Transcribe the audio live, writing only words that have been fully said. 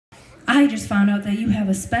I just found out that you have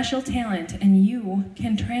a special talent and you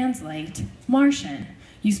can translate Martian.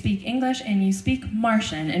 You speak English and you speak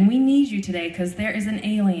Martian, and we need you today because there is an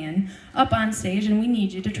alien up on stage and we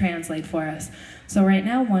need you to translate for us. So right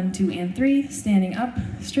now, 1, 2, and 3, standing up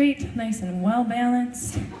straight, nice and well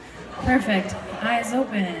balanced. Perfect. Eyes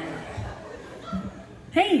open.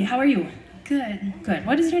 Hey, how are you? Good. Good.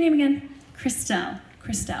 What is your name again? Christelle.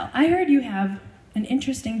 Christelle. I heard you have an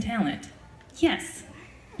interesting talent. Yes.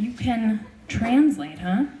 You can translate,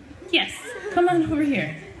 huh? Yes. Come on over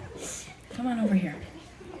here. Come on over here.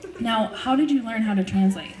 Now, how did you learn how to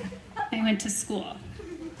translate? I went to school.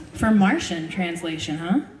 For Martian translation,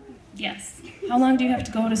 huh? Yes. How long do you have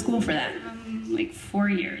to go to school for that? Like 4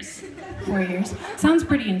 years. 4 years? Sounds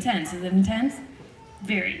pretty intense. Is it intense?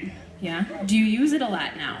 Very. Yeah? Do you use it a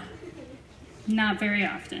lot now? Not very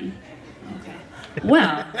often. Okay.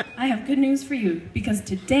 Well, I have good news for you, because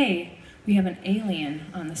today we have an alien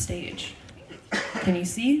on the stage. Can you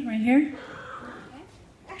see right here?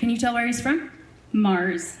 Can you tell where he's from?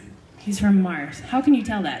 Mars. He's from Mars. How can you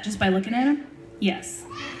tell that? Just by looking at him? Yes.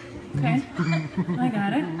 Okay, I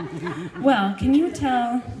got it. Well, can you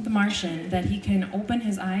tell the Martian that he can open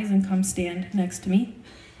his eyes and come stand next to me,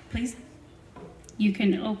 please? You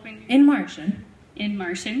can open In Martian. in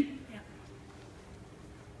Martian. Yeah.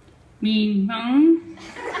 Mean wrong.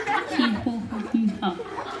 He ho ho he ho.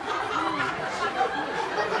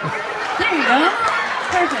 There you go.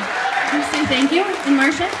 Perfect. Can you say thank you in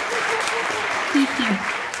Martian? Thank you.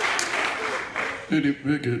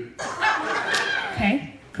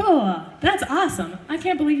 Okay, cool. That's awesome. I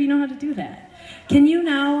can't believe you know how to do that. Can you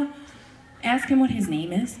now ask him what his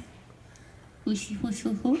name is? Hushi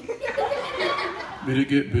hushi ho.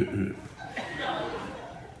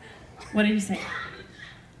 What did he say?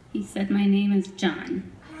 He said my name is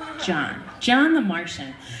John. John. John the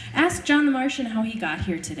Martian. Ask John the Martian how he got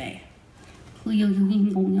here today.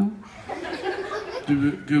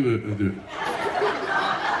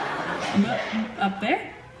 Up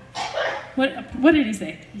there? What did he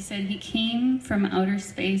say? He said he came from outer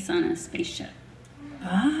space on a spaceship.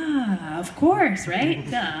 Ah, of course, right?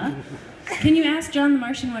 Duh. Can you ask John the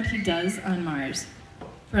Martian what he does on Mars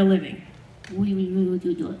for a living? What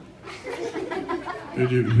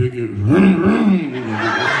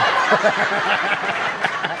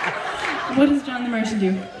does John the Martian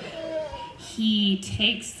do? He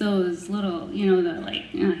takes those little, I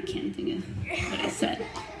can't think of what I said.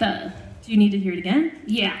 Do you need to hear it again?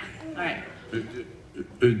 Yeah. All right.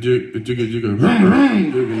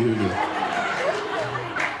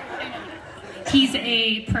 He's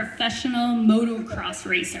a professional motocross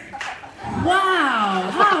racer.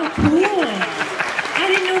 Wow, how cool. I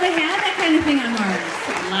didn't know they had that kind of thing on Mars.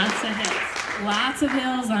 Lots of hits. Lots of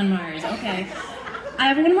hills on Mars. Okay. I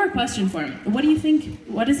have one more question for him. What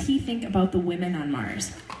does he think about the women on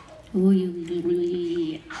Mars? What What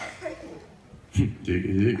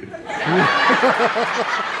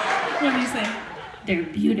do you say? They're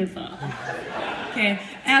beautiful. Okay,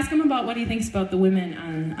 ask him about what he thinks about the women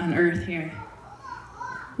on Earth here.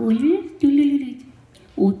 I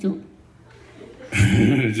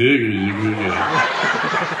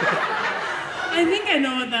think I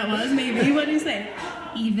know what that was, maybe. What do you say?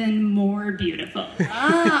 Even more beautiful.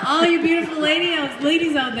 Ah, all you beautiful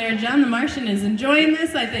ladies out there, John the Martian is enjoying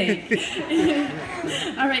this, I think.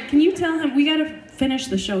 All right, can you tell him, we gotta finish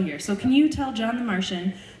the show here, so can you tell John the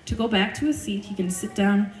Martian to go back to his seat, he can sit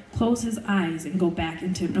down, close his eyes, and go back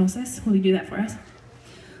into hypnosis? Will you do that for us?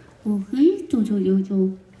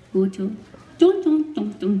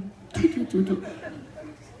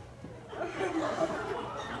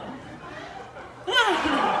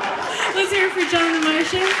 Let's hear it for John the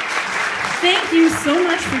Martian. Thank you so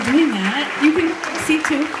much for doing that. You can see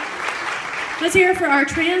too. Let's hear it for our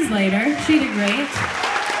translator. She did great.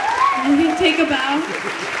 And we take a bow.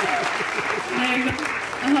 There you go.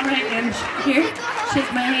 All right, and here,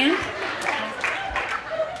 shake my hand.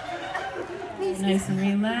 Nice and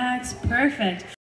relaxed. Perfect.